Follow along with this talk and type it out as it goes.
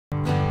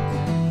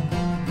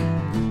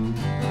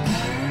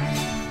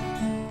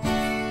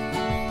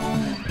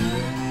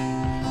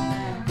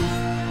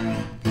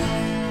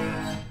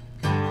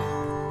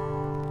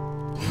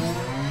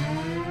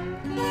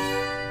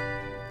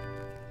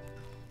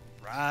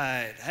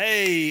right.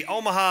 Hey,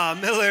 Omaha,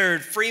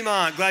 Millard,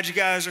 Fremont. Glad you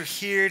guys are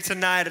here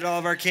tonight at all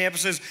of our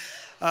campuses.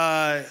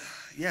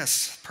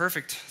 Yes,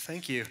 perfect.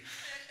 Thank you.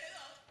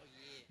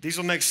 These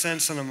will make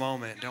sense in a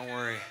moment. Don't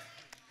worry.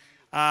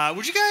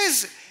 Would you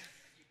guys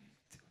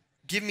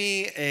give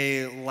me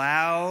a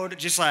loud,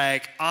 just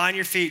like on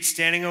your feet,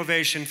 standing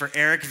ovation for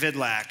Eric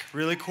Vidlak,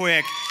 really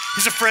quick.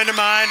 He's a friend of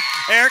mine.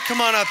 Eric,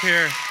 come on up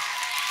here.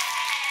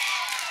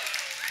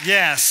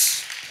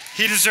 Yes,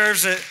 he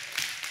deserves it.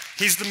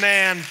 He's the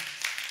man.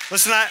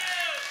 Listen,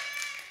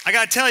 I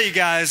got to tell you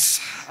guys,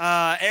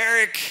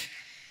 Eric,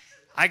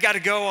 I got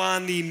to go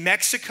on the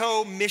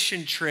Mexico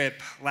mission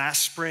trip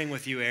last spring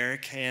with you,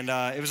 Eric, and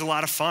it was a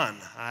lot of fun.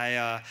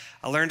 I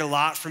learned a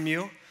lot from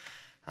you.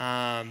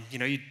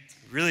 You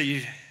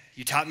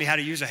taught me how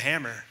to use a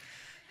hammer.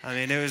 I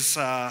mean, it was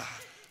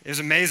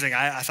amazing.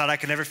 I thought I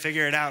could never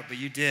figure it out, but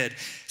you did.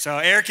 So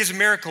Eric is a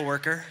miracle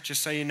worker,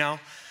 just so you know.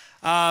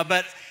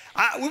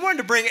 We wanted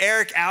to bring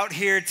Eric out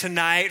here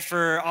tonight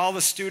for all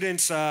the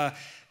students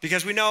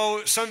because we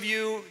know some of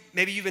you,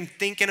 maybe you've been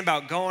thinking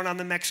about going on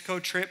the Mexico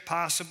trip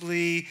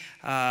possibly.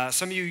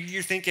 Some of you,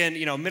 you're thinking,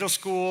 middle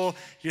school,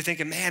 you're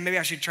thinking, man, maybe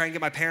I should try and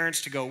get my parents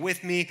to go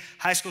with me.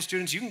 High school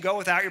students, you can go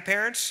without your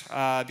parents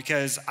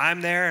because I'm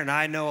there and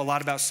I know a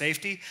lot about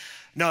safety.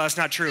 No, that's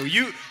not true.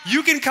 You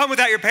can come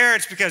without your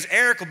parents because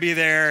Eric will be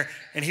there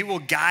and he will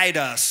guide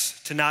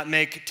us to not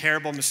make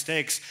terrible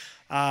mistakes.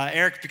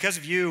 Eric, because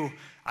of you,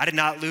 I did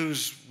not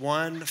lose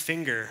one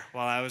finger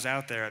while I was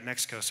out there at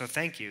Mexico, so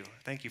thank you.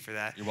 Thank you for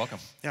that. You're welcome.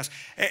 Yes.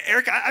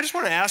 Eric, I just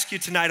want to ask you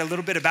tonight a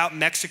little bit about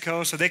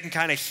Mexico so they can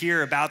kind of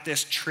hear about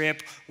this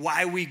trip,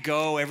 why we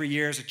go every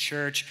year as a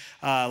church.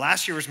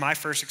 Last year was my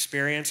first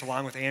experience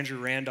along with Andrew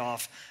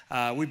Randolph.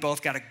 We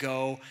both got to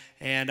go,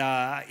 and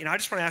I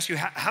just want to ask you,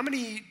 how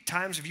many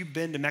times have you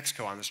been to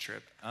Mexico on this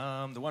trip?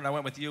 The one I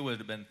went with you would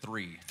have been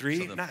 3.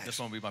 Three? So Nice. This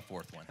one will be my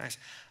 4th one. Nice.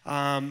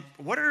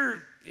 What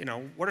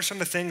are some of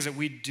the things that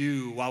we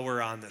do while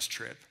we're on this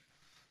trip?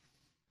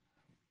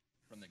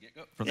 From the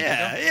get-go?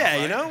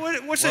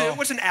 Right.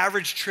 What's an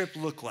average trip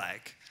look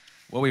like?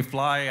 Well, we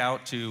fly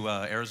out to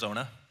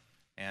Arizona,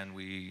 and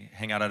we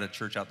hang out at a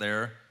church out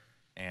there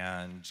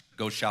and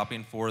go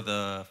shopping for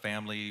the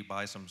family,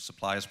 buy some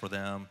supplies for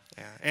them.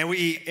 Yeah, and we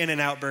eat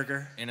In-N-Out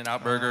Burger.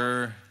 In-N-Out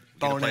Burger.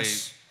 We get to play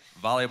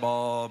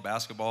volleyball,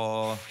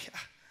 basketball. Yeah.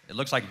 It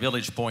looks like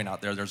Village Point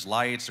out there. There's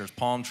lights, there's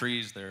palm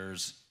trees,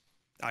 there's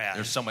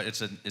so much.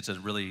 It's a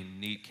really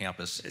neat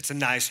campus. It's a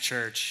nice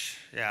church.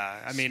 Yeah,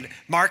 I mean,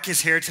 Mark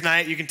is here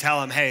tonight. You can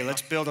tell him, hey,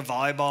 let's build a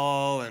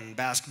volleyball and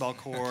basketball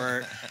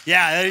court.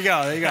 Yeah,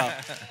 there you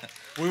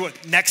go.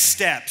 Next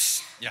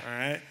steps. Yeah. All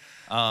right.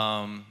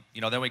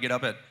 Then we get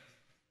up at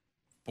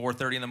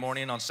 4:30 in the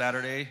morning on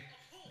Saturday,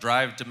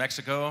 drive to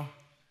Mexico,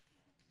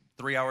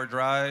 3-hour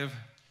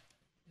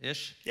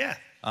drive-ish. Yeah.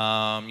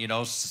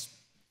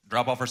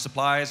 Drop off our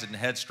supplies and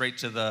head straight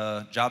to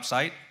the job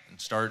site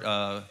and start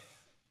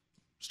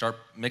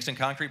mixing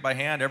concrete by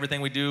hand. Everything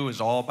we do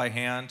is all by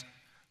hand.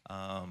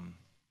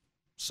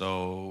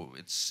 So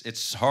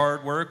it's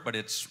hard work, but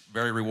it's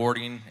very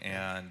rewarding.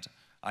 And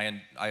I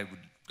would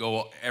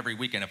go every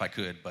weekend if I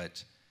could,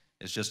 but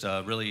it's just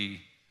a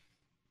really,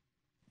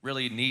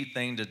 really neat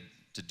thing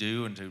to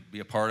do and to be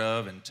a part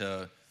of. And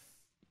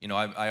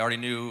I already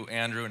knew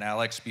Andrew and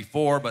Alex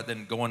before, but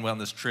then going on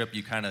this trip,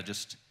 you kind of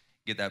just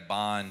get that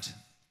bond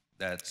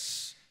that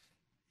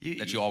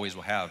you always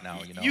will have now.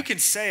 You can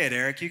say it,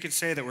 Eric. You can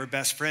say that we're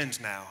best friends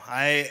now.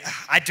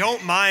 I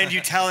don't mind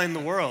you telling the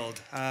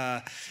world.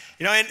 And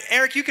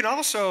Eric, you can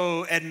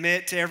also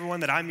admit to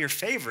everyone that I'm your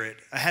favorite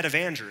ahead of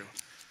Andrew.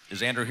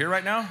 Is Andrew here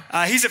right now?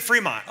 He's at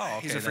Fremont. Oh,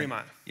 okay. He's at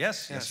Fremont.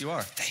 Yes, you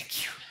are.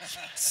 Thank you.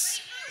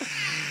 Yes.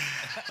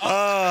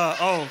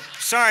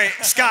 Sorry,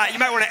 Scott. You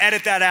might want to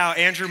edit that out.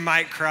 Andrew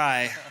might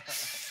cry.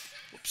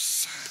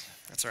 Oops.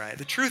 That's all right.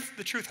 The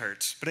truth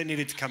hurts, but it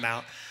needed to come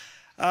out.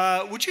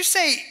 Would you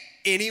say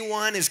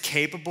anyone is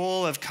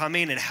capable of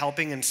coming and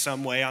helping in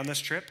some way on this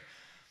trip?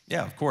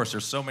 Yeah, of course.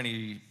 There's so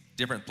many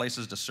different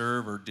places to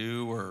serve or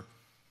do,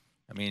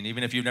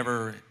 even if you've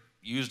never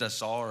used a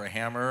saw or a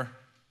hammer,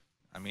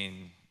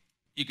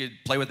 you could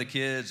play with the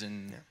kids.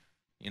 And,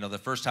 the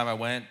first time I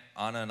went,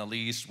 Anna and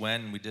Elise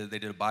went, and they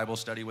did a Bible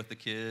study with the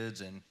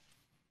kids. And,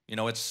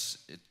 it's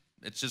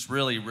just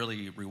really,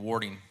 really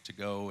rewarding to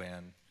go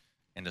and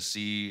to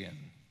see and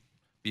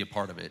be a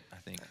part of it, I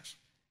think. Yes.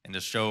 And to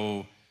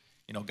show,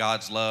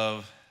 God's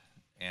love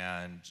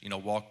and,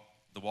 walk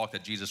the walk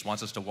that Jesus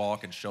wants us to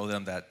walk and show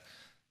them that,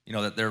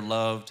 that they're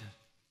loved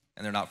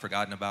and they're not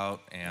forgotten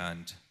about.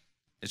 And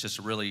it's just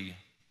a really,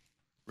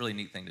 really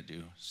neat thing to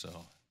do. So,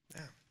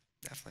 yeah,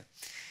 definitely.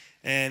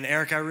 And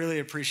Eric, I really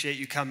appreciate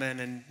you coming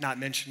and not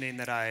mentioning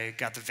that I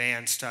got the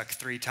van stuck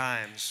 3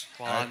 times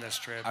while on this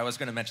trip. I was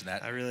going to mention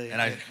that. I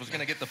was going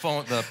to get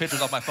the pictures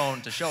off my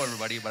phone to show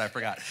everybody, but I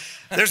forgot.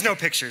 There's no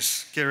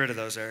pictures. Get rid of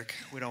those, Eric.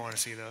 We don't want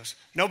to see those.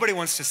 Nobody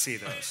wants to see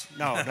those.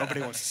 No,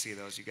 nobody wants to see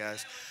those, you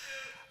guys.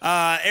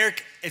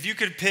 Eric, if you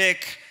could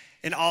pick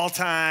an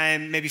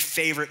all-time maybe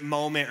favorite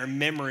moment or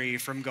memory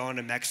from going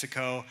to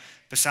Mexico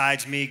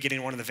besides me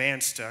getting one of the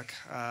vans stuck,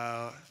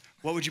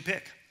 what would you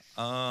pick?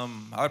 I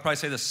would probably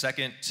say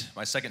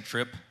my second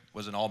trip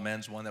was an all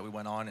men's one that we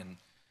went on,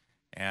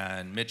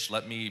 and Mitch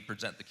let me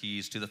present the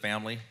keys to the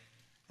family,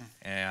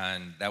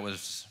 and that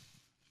was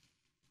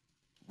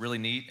really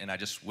neat. And I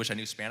just wish I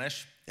knew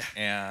Spanish,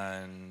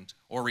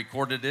 or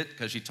recorded it,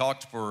 because she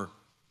talked for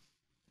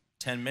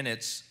 10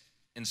 minutes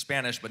in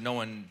Spanish, but no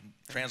one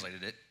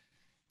translated it.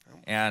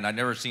 And I'd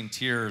never seen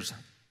tears.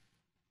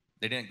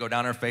 They didn't go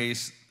down her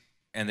face,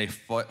 and they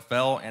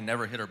fell and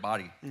never hit her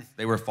body.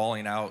 They were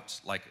falling out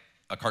like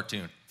a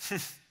cartoon.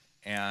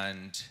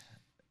 And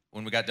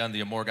when we got done,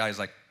 the Amor guy's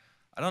like,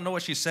 I don't know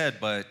what she said,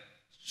 but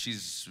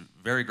she's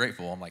very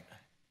grateful. I'm like,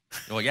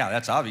 well, yeah,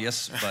 that's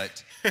obvious,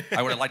 but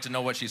I would have liked to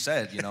know what she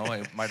said,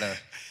 I might have.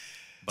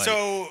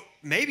 So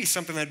maybe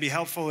something that'd be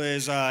helpful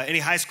is any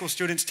high school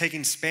students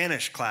taking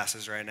Spanish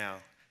classes right now.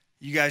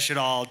 You guys should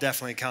all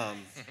definitely come,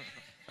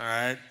 all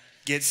right?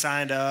 Get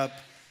signed up,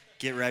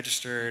 get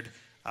registered.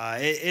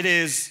 It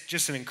is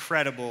just an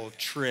incredible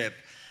trip.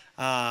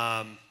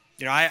 I'll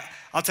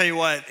tell you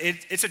what,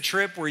 it's a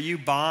trip where you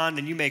bond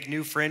and you make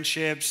new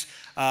friendships.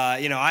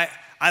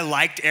 I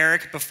liked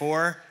Eric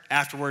before.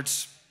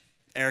 Afterwards,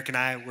 Eric and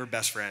I, we're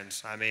best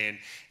friends. I mean,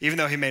 even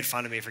though he made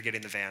fun of me for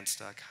getting the van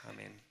stuck, I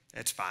mean,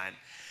 it's fine.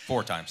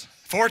 4 times.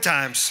 4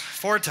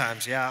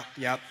 times, yeah,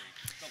 yep.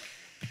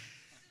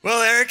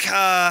 Well, Eric,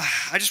 I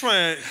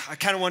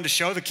kind of wanted to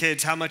show the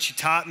kids how much you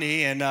taught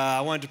me, and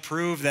I wanted to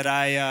prove that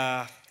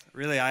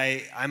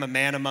I'm a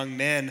man among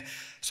men.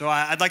 So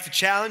I'd like to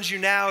challenge you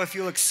now, if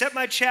you'll accept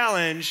my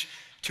challenge,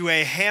 to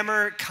a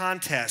hammer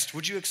contest.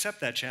 Would you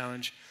accept that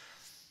challenge?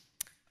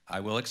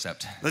 I will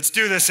accept. Let's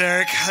do this,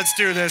 Eric. Let's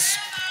do this.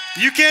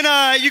 You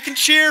can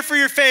cheer for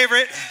your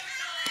favorite.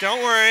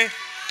 Don't worry.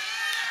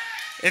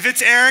 If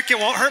it's Eric, it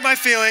won't hurt my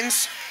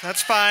feelings.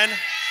 That's fine.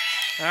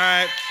 All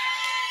right.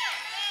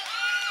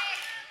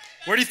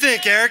 What do you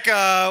think, Eric?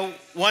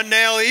 1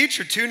 nail each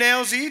or 2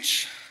 nails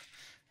each?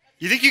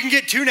 You think you can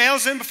get 2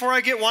 nails in before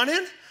I get 1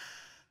 in?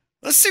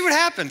 Let's see what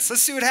happens.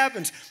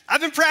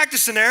 I've been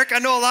practicing, Eric. I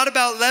know a lot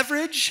about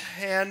leverage,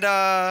 and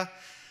yeah,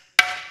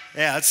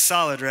 that's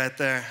solid right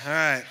there. All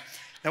right.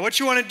 Now what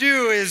you want to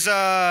do is, you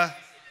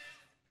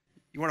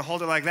want to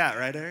hold it like that,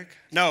 right, Eric?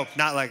 No,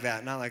 not like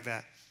that.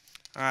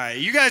 All right,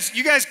 you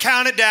guys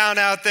count it down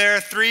out there.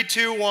 3,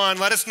 2, 1.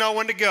 Let us know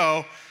when to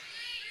go.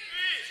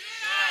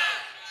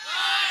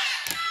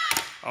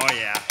 Oh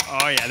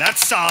yeah,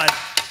 that's solid.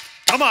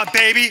 Come on,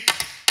 baby.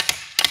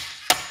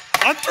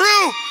 I'm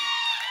through.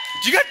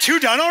 You got 2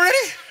 done already?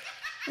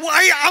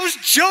 Why? I was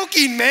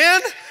joking,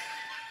 man.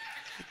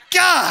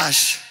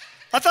 Gosh,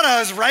 I thought I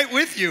was right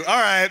with you. All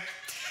right,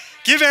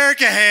 give Eric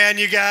a hand,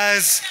 you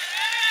guys.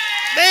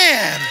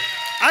 Man,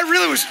 I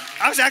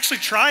was actually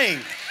trying.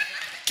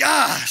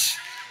 Gosh.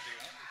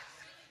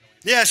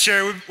 Yeah,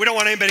 sure, we don't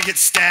want anybody to get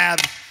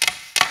stabbed.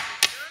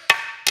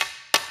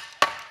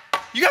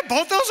 You got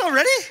both those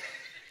already?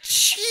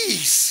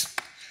 Jeez.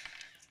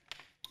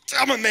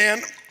 I'm a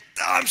man.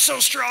 I'm so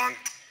strong.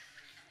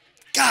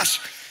 Gosh.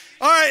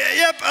 All right,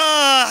 yep,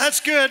 that's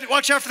good.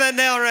 Watch out for that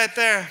nail right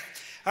there.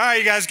 All right,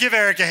 you guys, give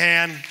Eric a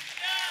hand.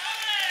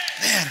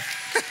 Man.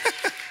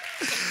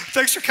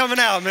 Thanks for coming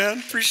out, man.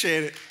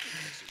 Appreciate it.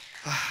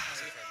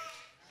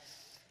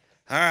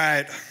 All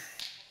right.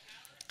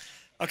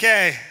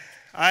 Okay,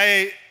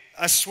 I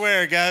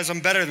swear, guys,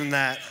 I'm better than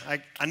that.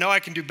 I know I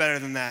can do better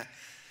than that.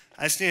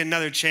 I just need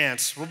another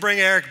chance. We'll bring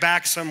Eric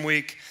back some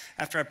week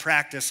after I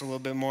practice a little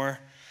bit more.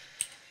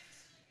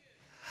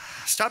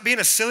 Stop being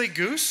a silly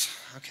goose?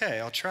 Okay,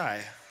 I'll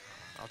try.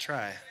 All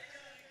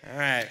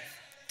right.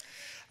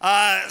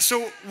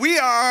 So we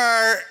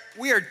are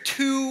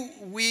 2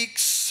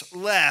 weeks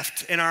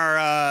left in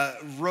our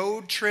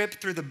road trip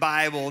through the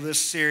Bible, this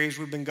series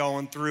we've been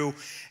going through.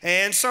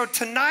 And so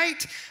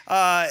tonight,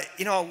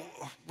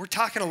 we're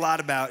talking a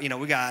lot about,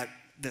 we got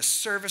this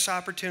service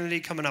opportunity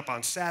coming up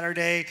on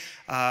Saturday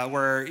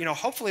where,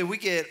 hopefully we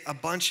get a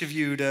bunch of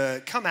you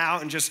to come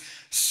out and just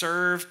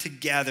serve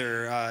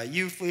together.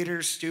 Youth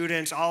leaders,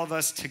 students, all of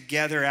us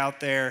together out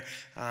there.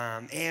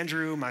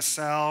 Andrew,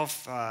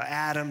 myself,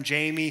 Adam,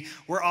 Jamie,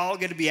 we're all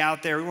going to be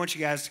out there. We want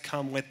you guys to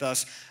come with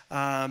us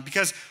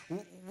because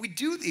we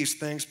do these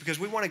things because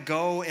we want to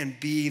go and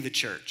be the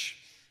church.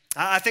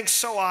 I think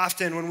so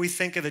often when we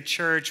think of the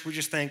church, we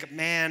just think,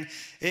 man,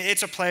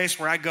 it's a place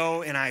where I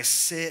go and I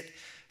sit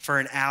for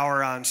an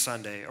hour on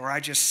Sunday, or I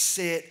just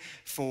sit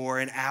for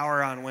an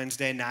hour on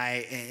Wednesday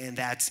night, and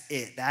that's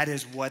it. That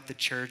is what the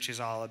church is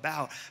all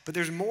about. But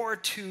there's more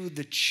to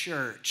the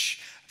church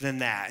than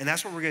that, and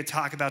that's what we're going to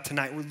talk about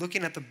tonight. We're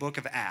looking at the book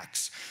of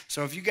Acts.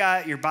 So if you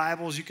got your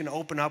Bibles, you can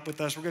open up with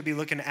us. We're going to be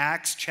looking at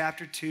Acts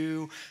chapter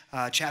 2,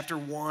 chapter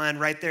 1,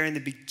 right there in the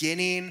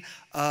beginning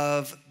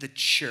of the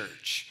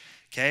church.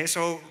 Okay,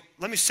 so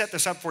let me set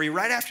this up for you.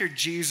 Right after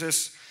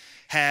Jesus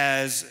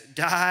has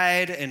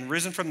died and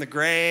risen from the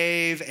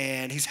grave,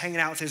 and he's hanging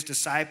out with his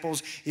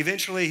disciples.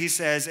 Eventually, he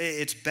says,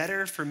 it's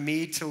better for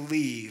me to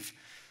leave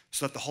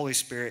so that the Holy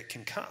Spirit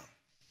can come.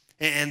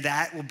 And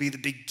that will be the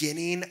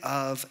beginning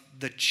of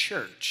the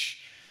church.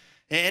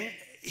 And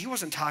he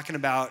wasn't talking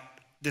about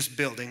this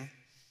building.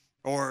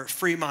 or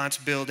Fremont's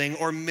building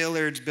or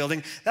Millard's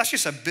building. That's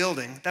just a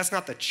building. That's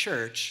not the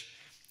church.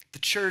 The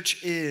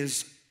church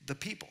is the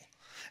people.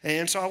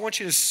 And so I want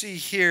you to see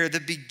here the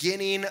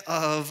beginning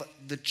of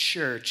the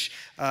church.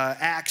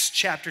 Acts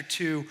chapter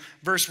 2,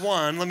 verse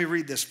 1. Let me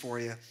read this for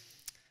you.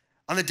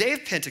 On the day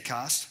of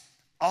Pentecost,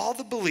 all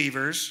the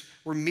believers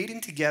were meeting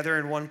together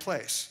in one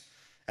place.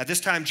 At this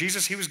time,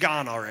 Jesus, he was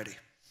gone already.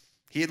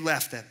 He had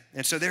left them.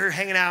 And so they were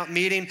hanging out,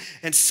 meeting,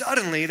 and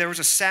suddenly there was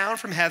a sound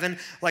from heaven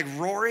like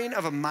roaring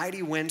of a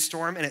mighty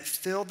windstorm, and it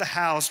filled the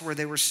house where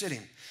they were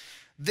sitting.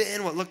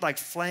 Then what looked like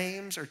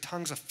flames or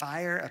tongues of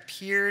fire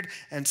appeared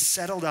and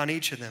settled on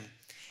each of them.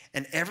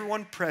 And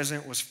everyone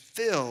present was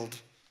filled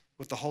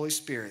with the Holy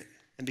Spirit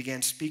and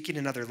began speaking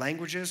in other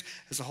languages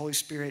as the Holy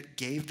Spirit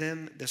gave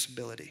them this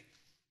ability.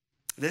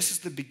 This is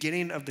the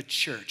beginning of the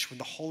church when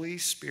the Holy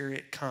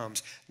Spirit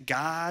comes,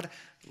 God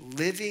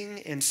living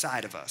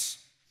inside of us.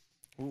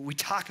 We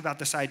talk about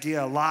this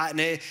idea a lot, and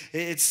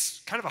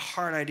it's kind of a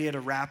hard idea to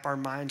wrap our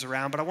minds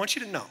around, but I want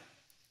you to know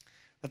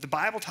that the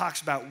Bible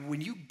talks about when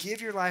you give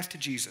your life to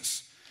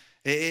Jesus,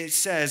 it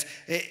says,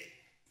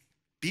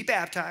 be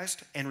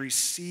baptized and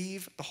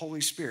receive the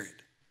Holy Spirit.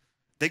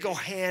 They go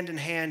hand in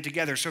hand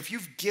together. So if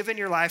you've given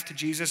your life to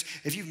Jesus,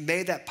 if you've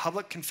made that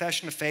public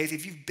confession of faith,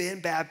 if you've been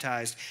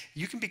baptized,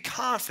 you can be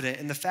confident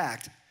in the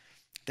fact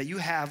that you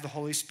have the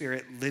Holy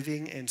Spirit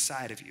living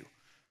inside of you.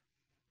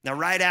 Now,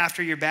 right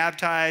after you're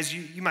baptized,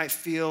 you might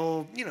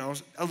feel,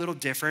 a little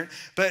different,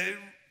 but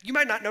you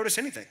might not notice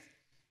anything.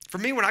 For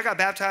me, when I got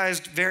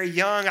baptized very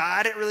young,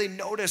 I didn't really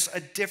notice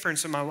a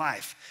difference in my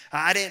life.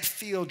 I didn't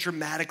feel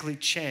dramatically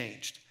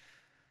changed.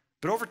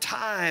 But over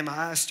time,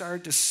 I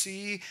started to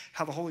see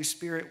how the Holy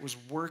Spirit was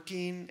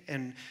working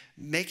and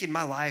making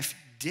my life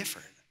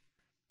different.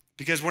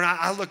 Because when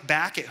I look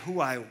back at who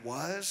I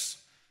was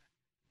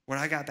when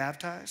I got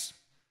baptized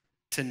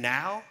to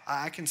now,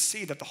 I can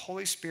see that the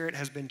Holy Spirit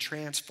has been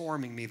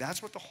transforming me.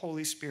 That's what the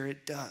Holy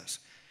Spirit does.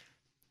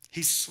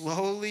 He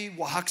slowly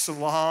walks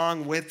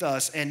along with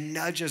us and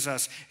nudges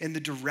us in the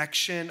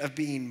direction of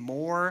being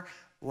more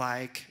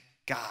like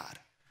God.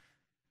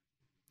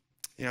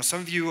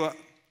 Some of you,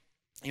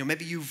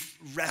 maybe you've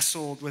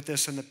wrestled with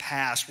this in the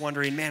past,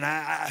 wondering, man,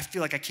 I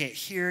feel like I can't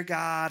hear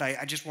God. I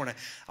want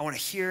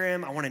to hear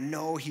him. I want to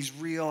know he's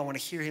real. I want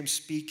to hear him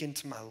speak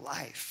into my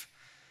life.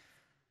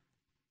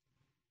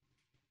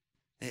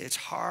 It's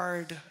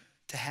hard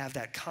to have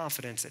that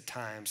confidence at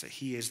times that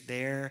he is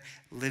there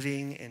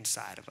living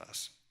inside of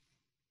us.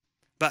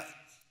 But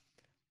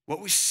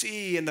what we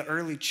see in the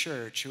early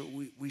church,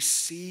 we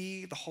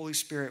see the Holy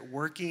Spirit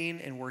working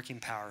and working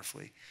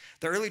powerfully.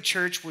 The early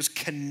church was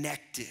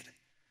connected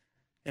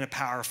in a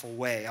powerful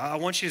way. I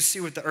want you to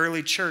see what the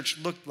early church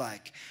looked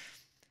like.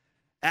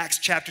 Acts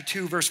chapter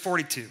 2, verse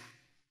 42.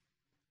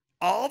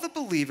 All the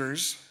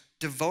believers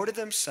devoted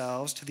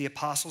themselves to the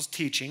apostles'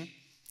 teaching.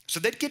 So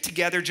they'd get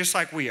together just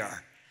like we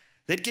are.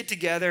 They'd get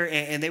together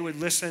and they would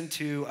listen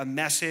to a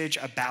message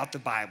about the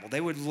Bible.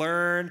 They would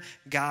learn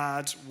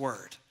God's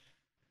word,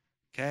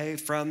 okay,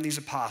 from these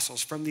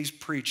apostles, from these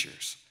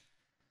preachers.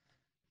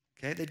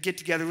 Okay, they'd get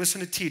together,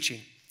 listen to teaching.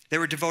 They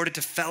were devoted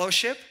to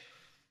fellowship.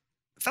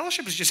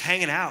 Fellowship is just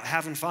hanging out,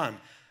 having fun.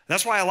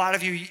 That's why a lot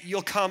of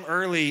you'll come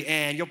early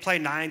and you'll play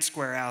 9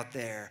 square out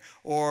there.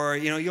 Or,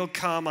 you'll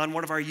come on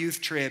one of our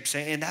youth trips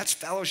and that's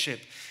fellowship.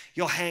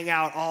 You'll hang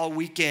out all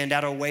weekend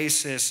at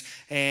Oasis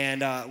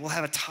and we'll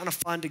have a ton of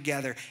fun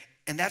together.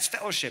 And that's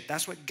fellowship.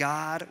 That's what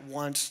God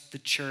wants the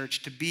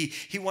church to be.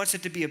 He wants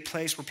it to be a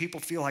place where people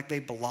feel like they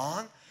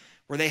belong,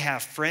 where they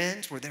have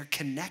friends, where they're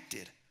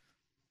connected.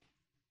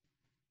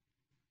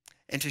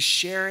 And to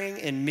sharing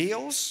in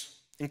meals,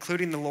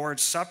 including the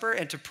Lord's Supper,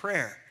 and to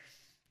prayer.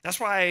 That's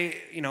why,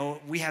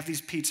 we have these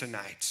pizza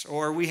nights,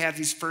 or we have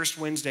these First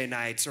Wednesday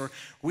nights, or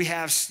we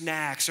have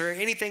snacks, or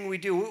anything we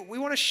do. We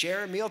want to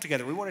share a meal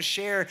together. We want to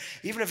share,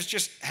 even if it's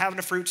just having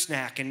a fruit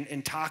snack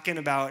and talking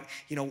about,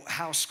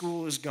 how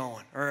school is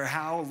going, or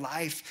how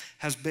life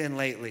has been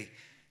lately.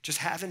 Just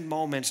having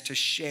moments to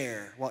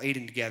share while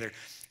eating together.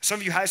 Some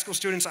of you high school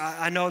students,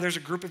 I know there's a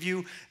group of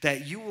you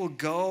that you will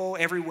go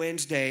every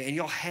Wednesday and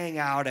you'll hang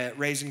out at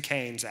Raising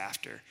Cane's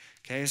after.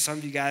 Okay, some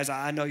of you guys,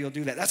 I know you'll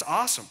do that. That's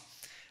awesome.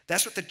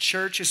 That's what the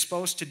church is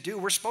supposed to do.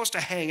 We're supposed to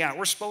hang out.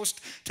 We're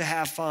supposed to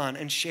have fun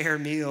and share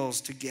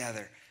meals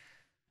together.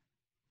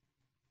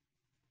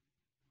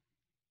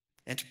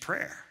 And to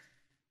prayer.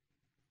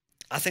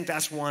 I think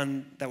that's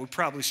one that we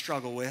probably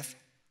struggle with.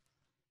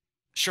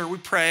 Sure, we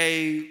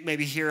pray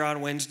maybe here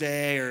on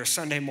Wednesday or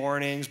Sunday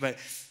mornings, but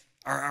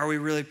are we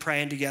really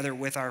praying together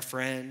with our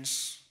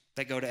friends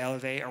that go to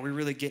Elevate? Are we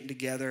really getting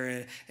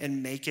together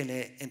and making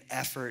it an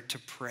effort to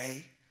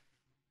pray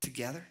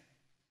together?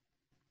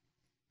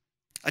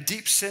 A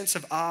deep sense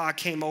of awe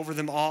came over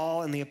them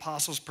all, and the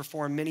apostles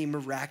performed many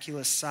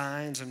miraculous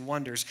signs and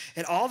wonders.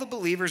 And all the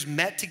believers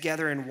met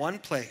together in one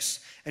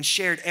place and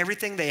shared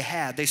everything they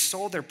had. They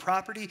sold their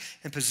property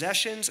and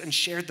possessions and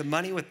shared the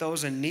money with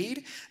those in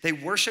need. They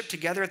worshiped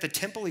together at the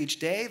temple each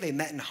day. They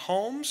met in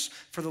homes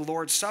for the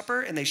Lord's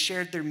Supper, and they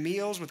shared their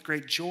meals with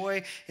great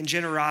joy and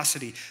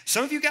generosity.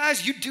 Some of you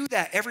guys, you do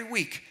that every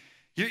week.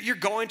 You're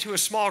going to a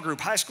small group.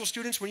 High school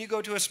students, when you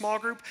go to a small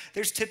group,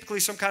 there's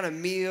typically some kind of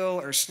meal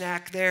or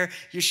snack there.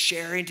 You're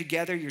sharing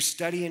together. You're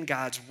studying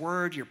God's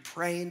word. You're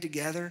praying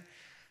together.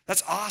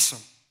 That's awesome.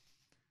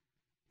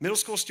 Middle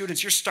school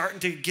students, you're starting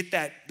to get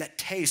that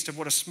taste of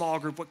what a small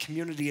group, what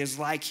community is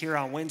like here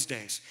on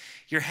Wednesdays.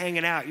 You're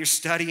hanging out. You're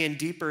studying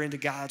deeper into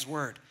God's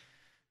word.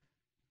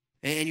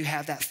 And you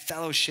have that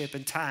fellowship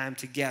and time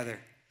together.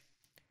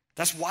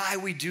 That's why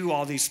we do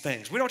all these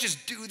things. We don't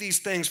just do these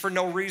things for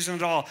no reason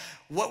at all.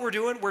 What we're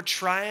doing, we're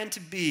trying to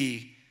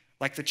be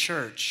like the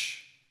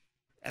church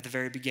at the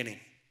very beginning,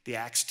 the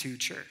Acts 2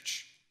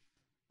 church.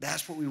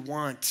 That's what we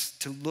want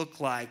to look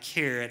like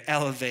here at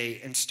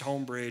Elevate and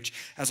StoneBridge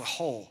as a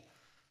whole.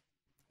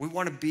 We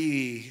want to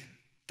be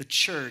the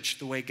church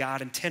the way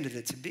God intended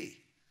it to be.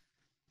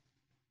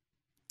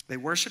 They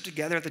worshiped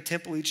together at the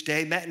temple each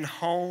day, met in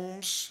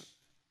homes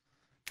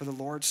for the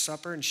Lord's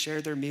Supper, and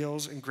shared their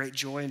meals in great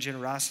joy and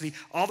generosity,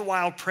 all the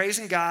while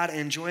praising God and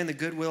enjoying the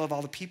goodwill of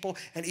all the people.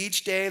 And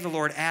each day the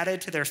Lord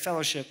added to their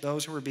fellowship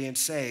those who were being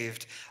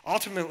saved.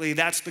 Ultimately,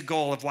 that's the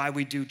goal of why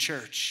we do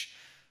church,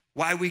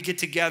 why we get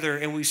together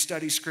and we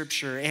study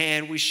scripture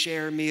and we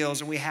share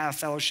meals and we have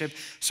fellowship,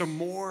 so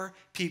more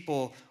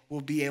people will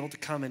be able to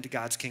come into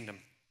God's kingdom.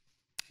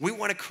 We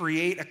want to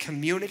create a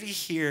community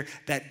here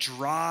that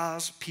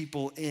draws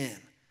people in.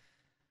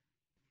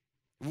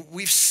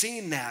 We've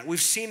seen that.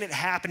 We've seen it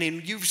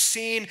happening. You've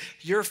seen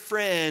your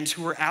friends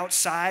who are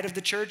outside of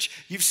the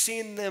church. You've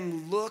seen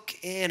them look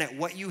in at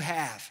what you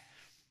have,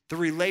 the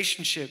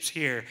relationships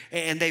here,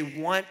 and they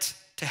want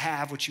to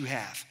have what you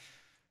have.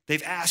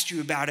 They've asked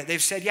you about it.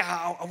 They've said,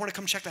 yeah, I want to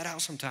come check that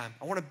out sometime.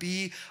 I want to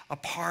be a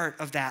part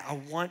of that. I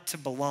want to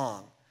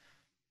belong.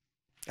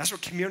 That's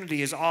what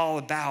community is all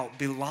about,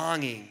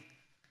 belonging.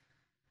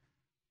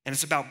 And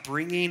it's about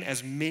bringing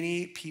as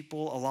many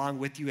people along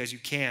with you as you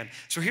can.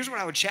 So here's what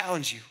I would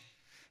challenge you.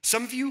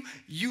 Some of you,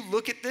 you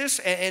look at this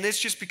and it's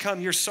just become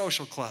your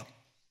social club.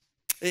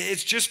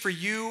 It's just for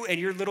you and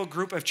your little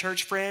group of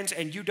church friends,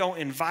 and you don't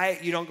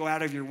invite, you don't go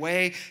out of your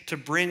way to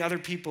bring other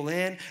people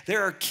in.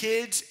 There are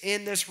kids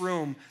in this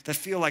room that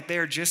feel like they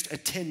are just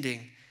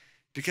attending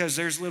because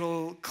there's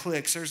little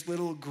cliques, there's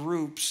little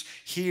groups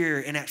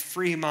here and at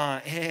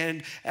Fremont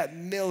and at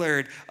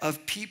Millard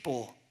of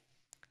people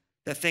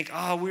that think,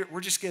 oh, we're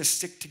just going to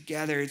stick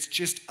together. It's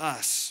just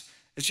us.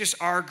 It's just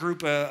our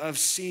group of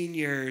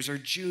seniors or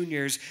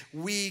juniors.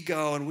 We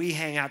go and we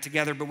hang out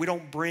together, but we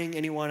don't bring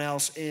anyone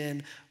else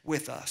in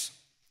with us.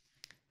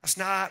 That's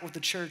not what the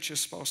church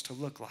is supposed to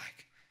look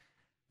like.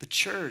 The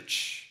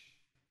church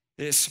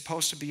is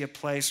supposed to be a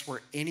place where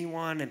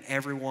anyone and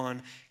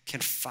everyone can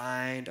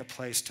find a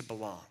place to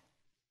belong.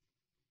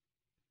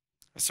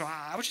 So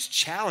I would just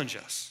challenge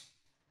us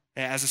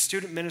as a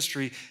student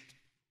ministry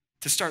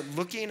to start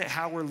looking at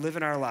how we're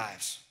living our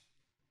lives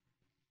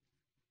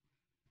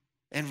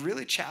and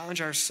really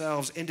challenge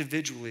ourselves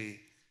individually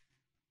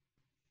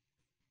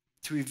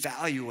to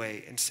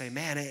evaluate and say,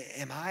 man,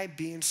 am I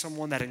being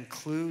someone that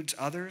includes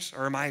others,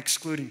 or am I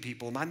excluding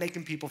people? Am I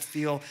making people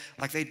feel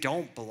like they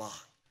don't belong?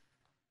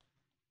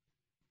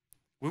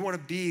 We want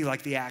to be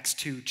like the Acts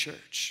 2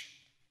 church.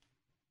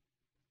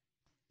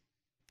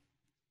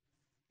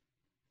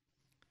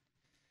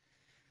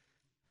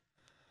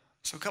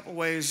 So a couple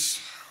ways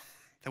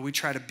that we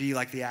try to be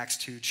like the Acts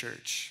 2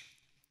 church.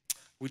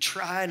 We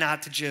try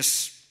not to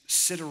just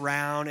sit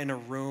around in a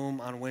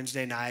room on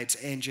Wednesday nights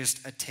and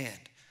just attend.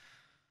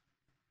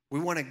 We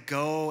want to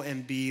go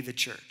and be the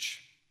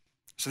church.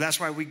 So that's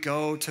why we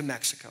go to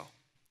Mexico.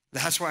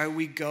 That's why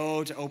we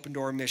go to Open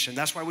Door Mission.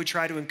 That's why we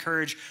try to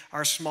encourage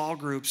our small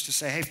groups to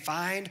say, hey,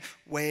 find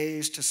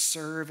ways to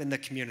serve in the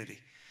community.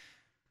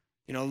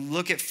 You know,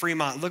 look at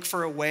Fremont. Look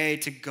for a way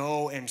to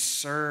go and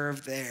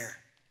serve there.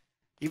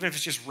 Even if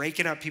it's just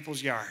raking up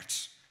people's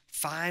yards,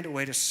 find a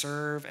way to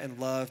serve and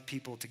love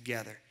people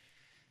together.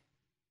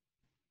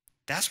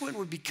 That's when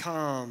we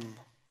become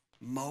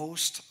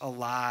most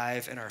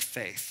alive in our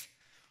faith,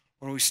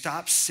 when we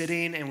stop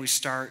sitting and we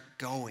start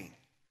going.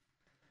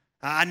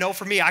 I know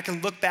for me, I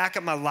can look back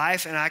at my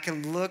life and I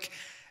can look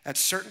at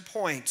certain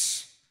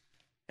points,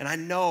 and I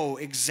know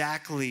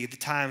exactly the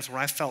times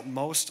when I felt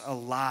most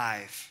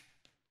alive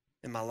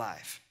in my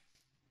life.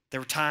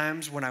 There were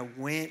times when I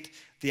went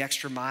the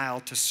extra mile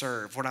to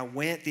serve, when I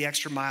went the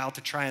extra mile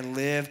to try and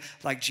live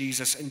like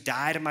Jesus and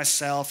die to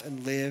myself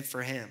and live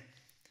for him.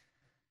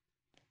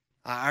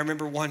 I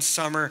remember one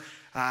summer,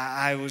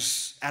 I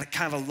was at a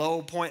kind of a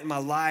low point in my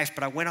life,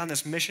 but I went on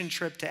this mission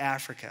trip to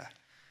Africa.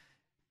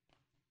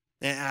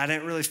 And I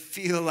didn't really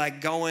feel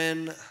like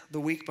going the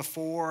week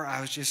before.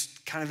 I was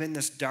just kind of in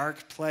this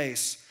dark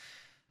place.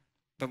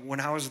 But when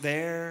I was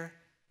there,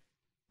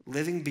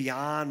 living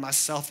beyond my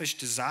selfish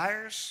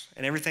desires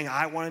and everything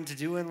I wanted to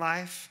do in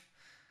life,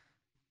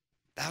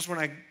 that's when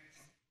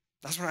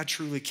I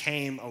truly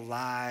came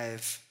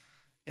alive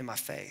in my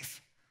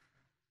faith.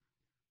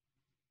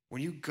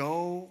 When you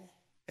go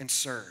and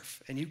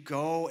serve and you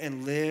go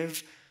and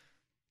live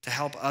to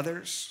help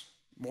others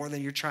more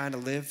than you're trying to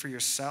live for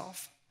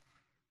yourself,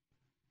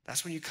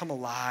 That's when you come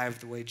alive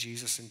the way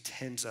Jesus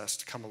intends us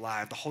to come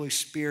alive. The Holy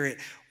Spirit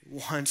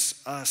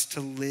wants us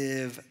to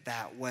live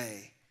that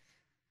way.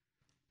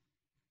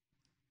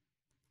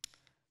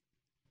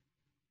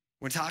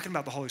 When talking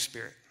about the Holy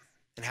Spirit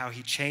and how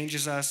he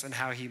changes us and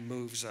how he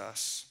moves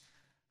us,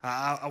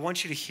 I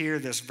want you to hear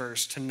this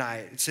verse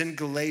tonight. It's in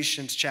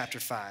Galatians chapter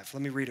 5.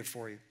 Let me read it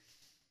for you.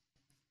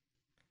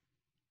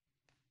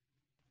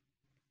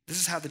 This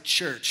is how the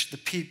church, the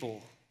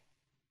people,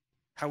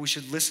 how we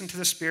should listen to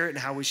the Spirit and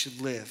how we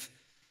should live.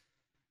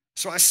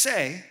 So I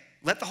say,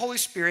 let the Holy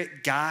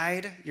Spirit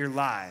guide your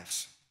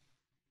lives.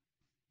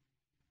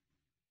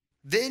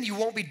 Then you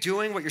won't be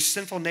doing what your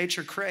sinful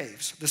nature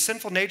craves. The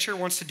sinful nature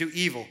wants to do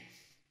evil.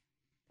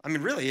 I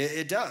mean, really,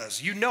 it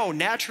does. You know,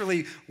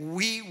 naturally,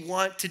 we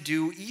want to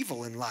do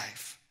evil in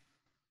life,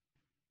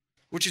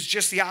 which is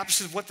just the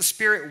opposite of what the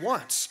Spirit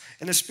wants.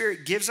 And the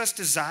Spirit gives us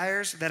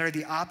desires that are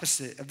the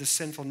opposite of the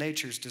sinful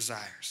nature's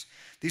desires.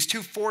 These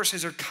two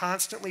forces are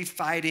constantly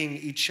fighting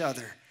each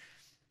other.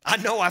 I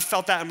know I've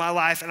felt that in my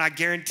life, and I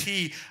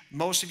guarantee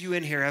most of you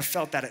in here have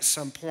felt that at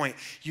some point.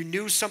 You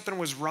knew something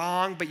was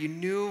wrong, but you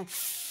knew,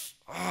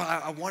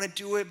 I want to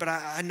do it, but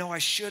I know I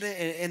shouldn't.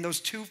 And those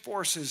two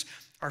forces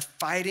are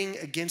fighting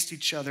against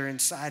each other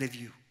inside of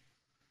you.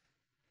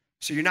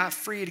 So you're not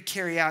free to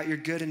carry out your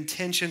good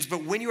intentions,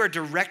 but when you are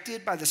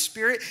directed by the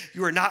Spirit,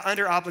 you are not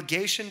under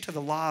obligation to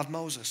the law of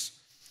Moses.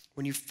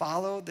 When you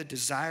follow the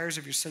desires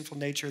of your sinful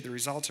nature, the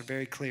results are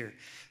very clear.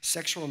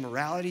 Sexual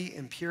immorality,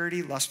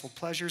 impurity, lustful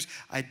pleasures,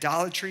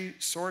 idolatry,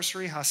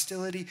 sorcery,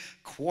 hostility,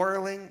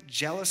 quarreling,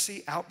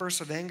 jealousy,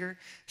 outbursts of anger,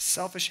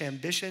 selfish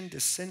ambition,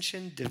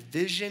 dissension,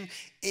 division,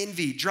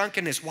 envy,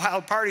 drunkenness,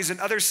 wild parties, and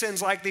other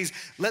sins like these.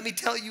 Let me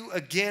tell you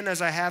again,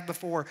 as I have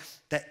before,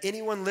 that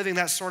anyone living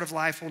that sort of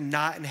life will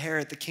not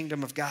inherit the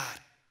kingdom of God.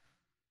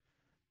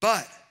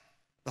 But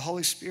the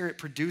Holy Spirit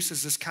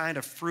produces this kind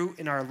of fruit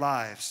in our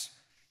lives.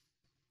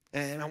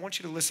 And I want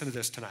you to listen to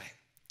this tonight.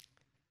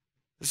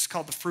 This is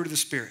called the fruit of the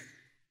Spirit.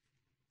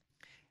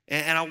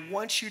 And I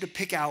want you to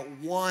pick out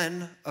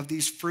one of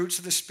these fruits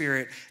of the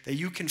Spirit that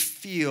you can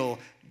feel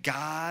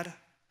God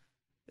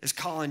is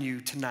calling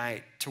you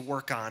tonight to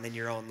work on in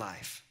your own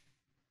life.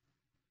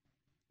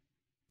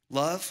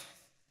 Love,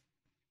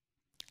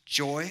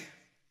 joy,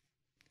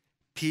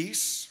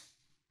 peace,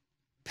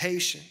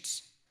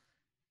 patience,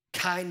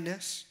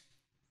 kindness,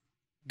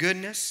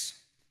 goodness,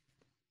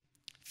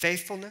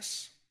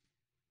 faithfulness,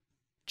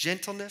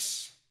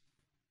 gentleness,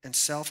 and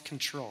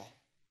self-control.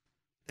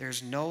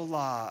 There's no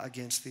law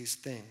against these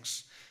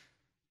things.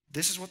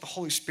 This is what the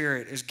Holy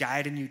Spirit is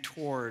guiding you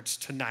towards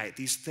tonight,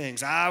 these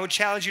things. I would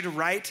challenge you to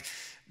write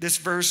this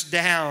verse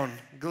down.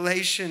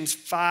 Galatians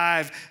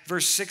 5,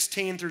 verse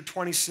 16 through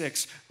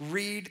 26.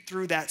 Read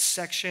through that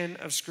section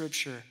of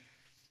Scripture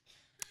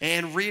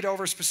and read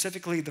over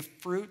specifically the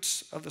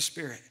fruits of the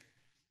Spirit.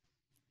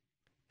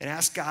 And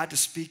ask God to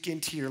speak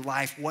into your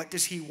life. What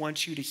does he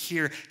want you to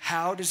hear?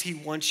 How does he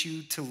want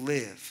you to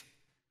live?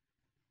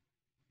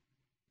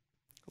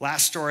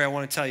 Last story I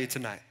want to tell you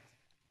tonight.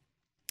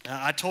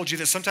 I told you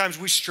that sometimes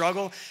we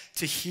struggle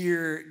to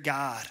hear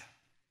God.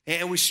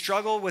 And we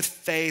struggle with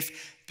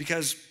faith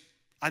because,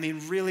 I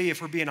mean, really,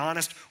 if we're being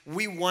honest,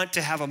 we want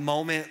to have a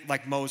moment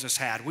like Moses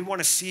had. We want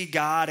to see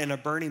God in a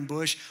burning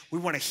bush. We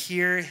want to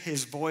hear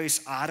his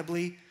voice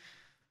audibly.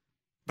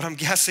 But I'm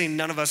guessing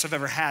none of us have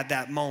ever had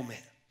that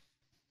moment.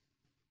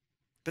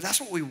 But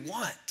that's what we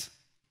want.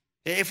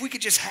 If we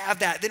could just have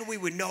that, then we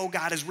would know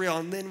God is real,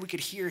 and then we could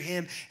hear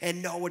him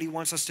and know what he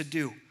wants us to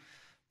do.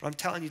 But I'm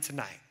telling you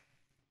tonight,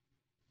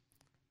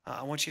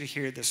 I want you to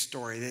hear this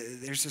story.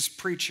 There's this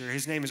preacher.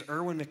 His name is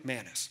Erwin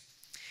McManus.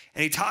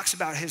 And he talks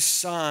about his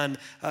son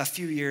a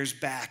few years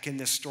back in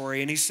this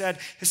story. And he said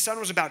his son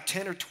was about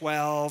 10 or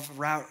 12,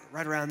 right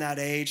around that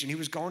age, and he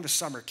was going to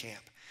summer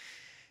camp.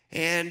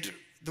 And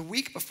the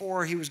week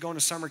before he was going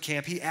to summer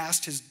camp, he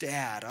asked his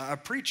dad, a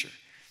preacher,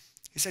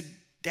 he said,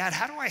 Dad,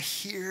 how do I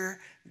hear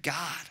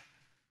God?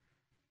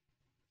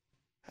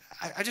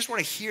 I just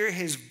want to hear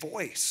his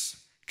voice.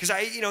 Because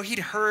he'd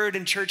heard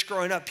in church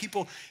growing up,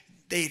 people,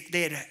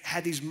 they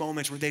had these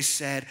moments where they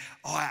said,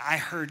 oh, I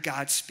heard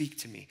God speak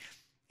to me.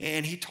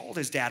 And he told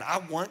his dad, I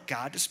want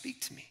God to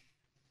speak to me.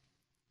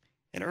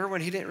 And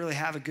Erwin, he didn't really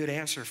have a good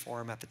answer for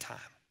him at the time.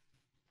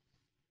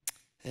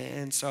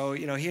 And so,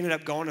 he ended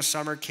up going to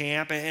summer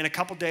camp. And a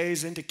couple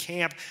days into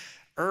camp,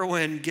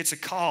 Erwin gets a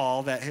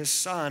call that his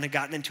son had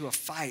gotten into a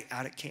fight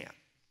out at camp.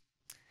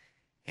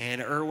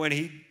 And Erwin,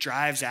 he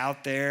drives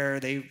out there.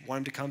 They want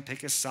him to come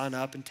pick his son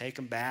up and take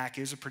him back.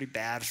 It was a pretty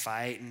bad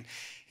fight. And,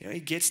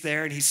 he gets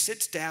there and he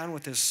sits down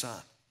with his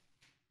son.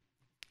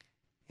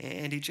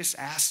 And he just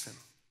asks him,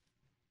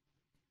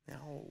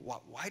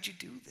 why'd you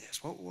do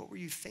this? What were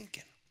you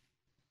thinking?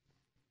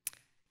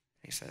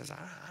 And he says,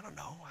 I don't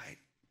know.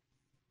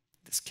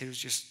 This kid was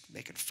just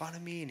making fun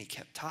of me, and he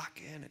kept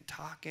talking and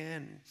talking.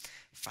 And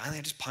finally,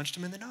 I just punched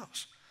him in the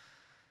nose.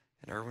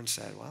 And Erwin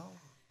said, well,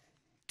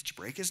 did you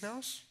break his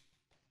nose?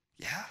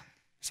 Yeah.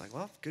 He's like,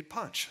 well, good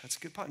punch. That's a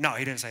good punch. No,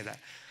 he didn't say that.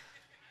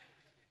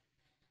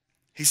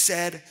 He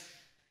said,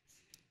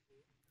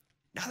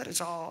 now that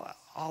it's all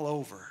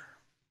over,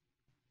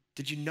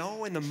 did you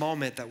know in the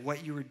moment that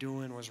what you were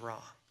doing was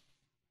wrong?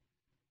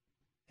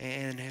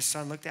 And his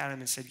son looked at him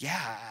and said,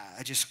 yeah,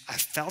 I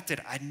felt it.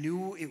 I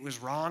knew it was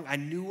wrong. I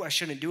knew I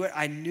shouldn't do it.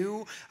 I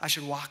knew I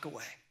should walk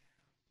away.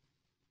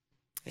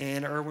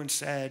 And Erwin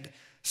said,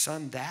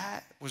 son,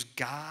 that was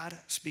God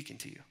speaking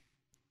to you.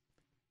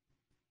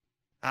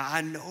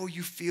 I know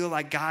you feel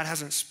like God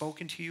hasn't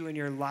spoken to you in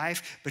your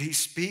life, but he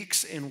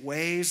speaks in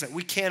ways that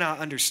we cannot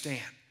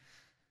understand.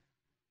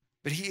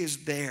 But he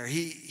is there.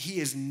 He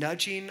is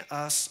nudging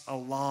us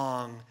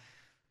along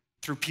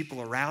through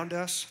people around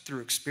us,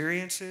 through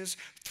experiences,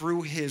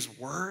 through his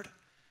word.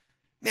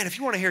 Man, if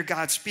you want to hear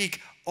God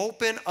speak,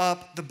 open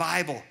up the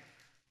Bible.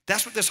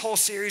 That's what this whole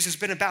series has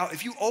been about.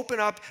 If you open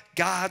up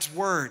God's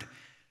word,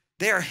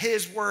 they are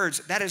his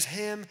words. That is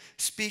him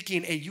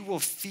speaking, and you will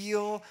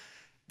feel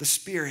the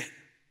Spirit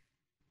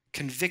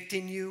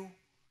convicting you,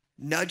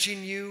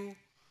 nudging you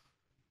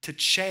to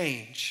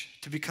change,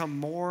 to become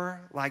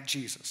more like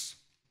Jesus.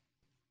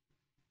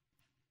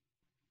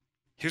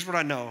 Here's what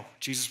I know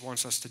Jesus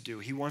wants us to do.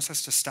 He wants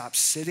us to stop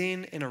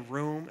sitting in a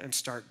room and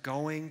start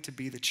going to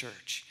be the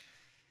church.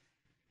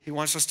 He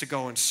wants us to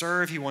go and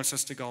serve. He wants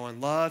us to go and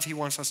love. He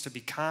wants us to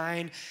be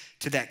kind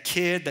to that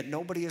kid that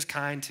nobody is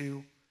kind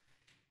to.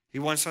 He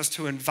wants us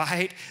to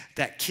invite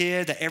that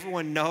kid that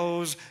everyone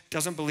knows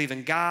doesn't believe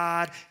in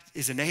God,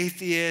 is an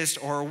atheist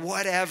or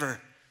whatever,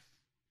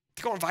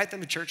 to go invite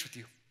them to church with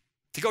you,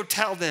 to go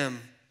tell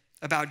them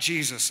about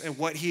Jesus and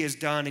what he has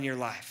done in your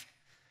life.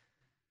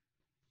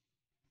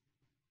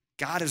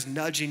 God is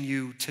nudging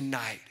you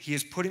tonight. He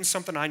is putting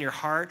something on your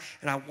heart,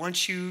 and I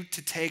want you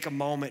to take a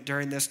moment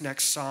during this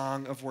next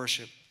song of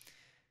worship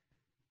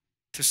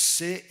to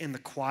sit in the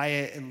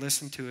quiet and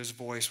listen to his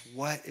voice.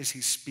 What is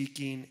he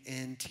speaking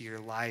into your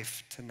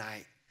life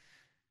tonight?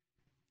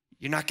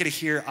 You're not going to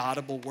hear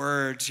audible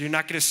words. You're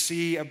not going to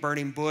see a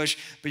burning bush,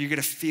 but you're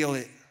going to feel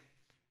it.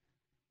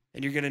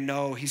 And you're going to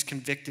know he's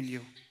convicting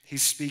you.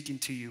 He's speaking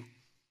to you.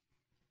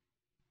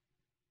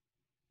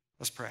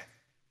 Let's pray.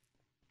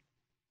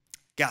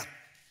 God,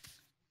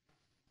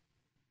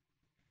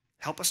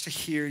 help us to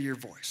hear your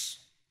voice.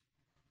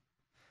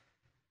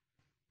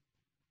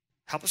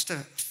 Help us to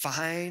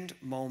find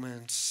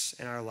moments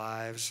in our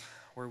lives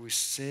where we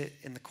sit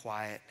in the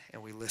quiet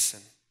and we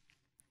listen,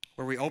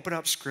 where we open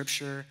up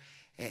scripture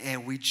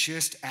and we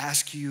just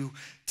ask you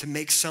to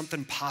make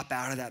something pop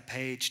out of that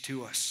page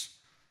to us.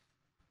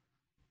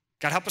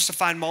 God, help us to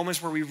find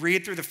moments where we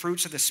read through the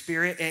fruits of the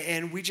Spirit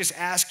and we just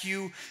ask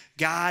you,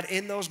 God,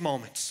 in those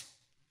moments,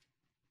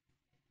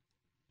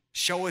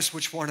 show us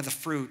which one of the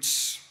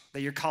fruits that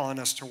you're calling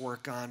us to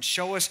work on.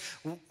 Show us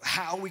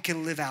how we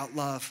can live out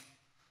love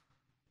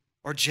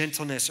or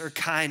gentleness or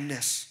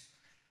kindness.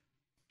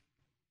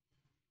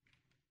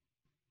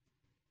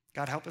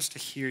 God, help us to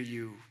hear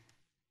you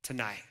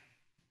tonight.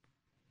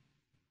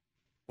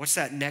 What's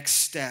that next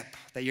step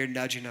that you're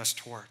nudging us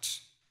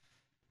towards?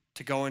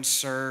 To go and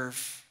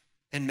serve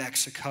in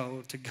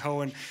Mexico, to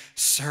go and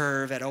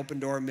serve at Open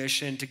Door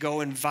Mission, to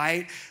go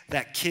invite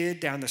that kid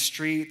down the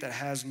street that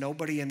has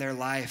nobody in their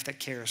life that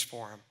cares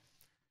for him,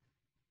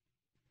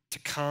 to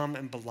come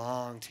and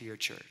belong to your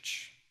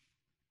church.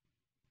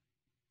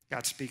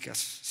 God, speak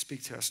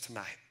to us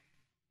tonight.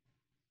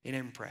 In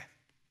name we pray.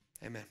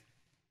 Amen.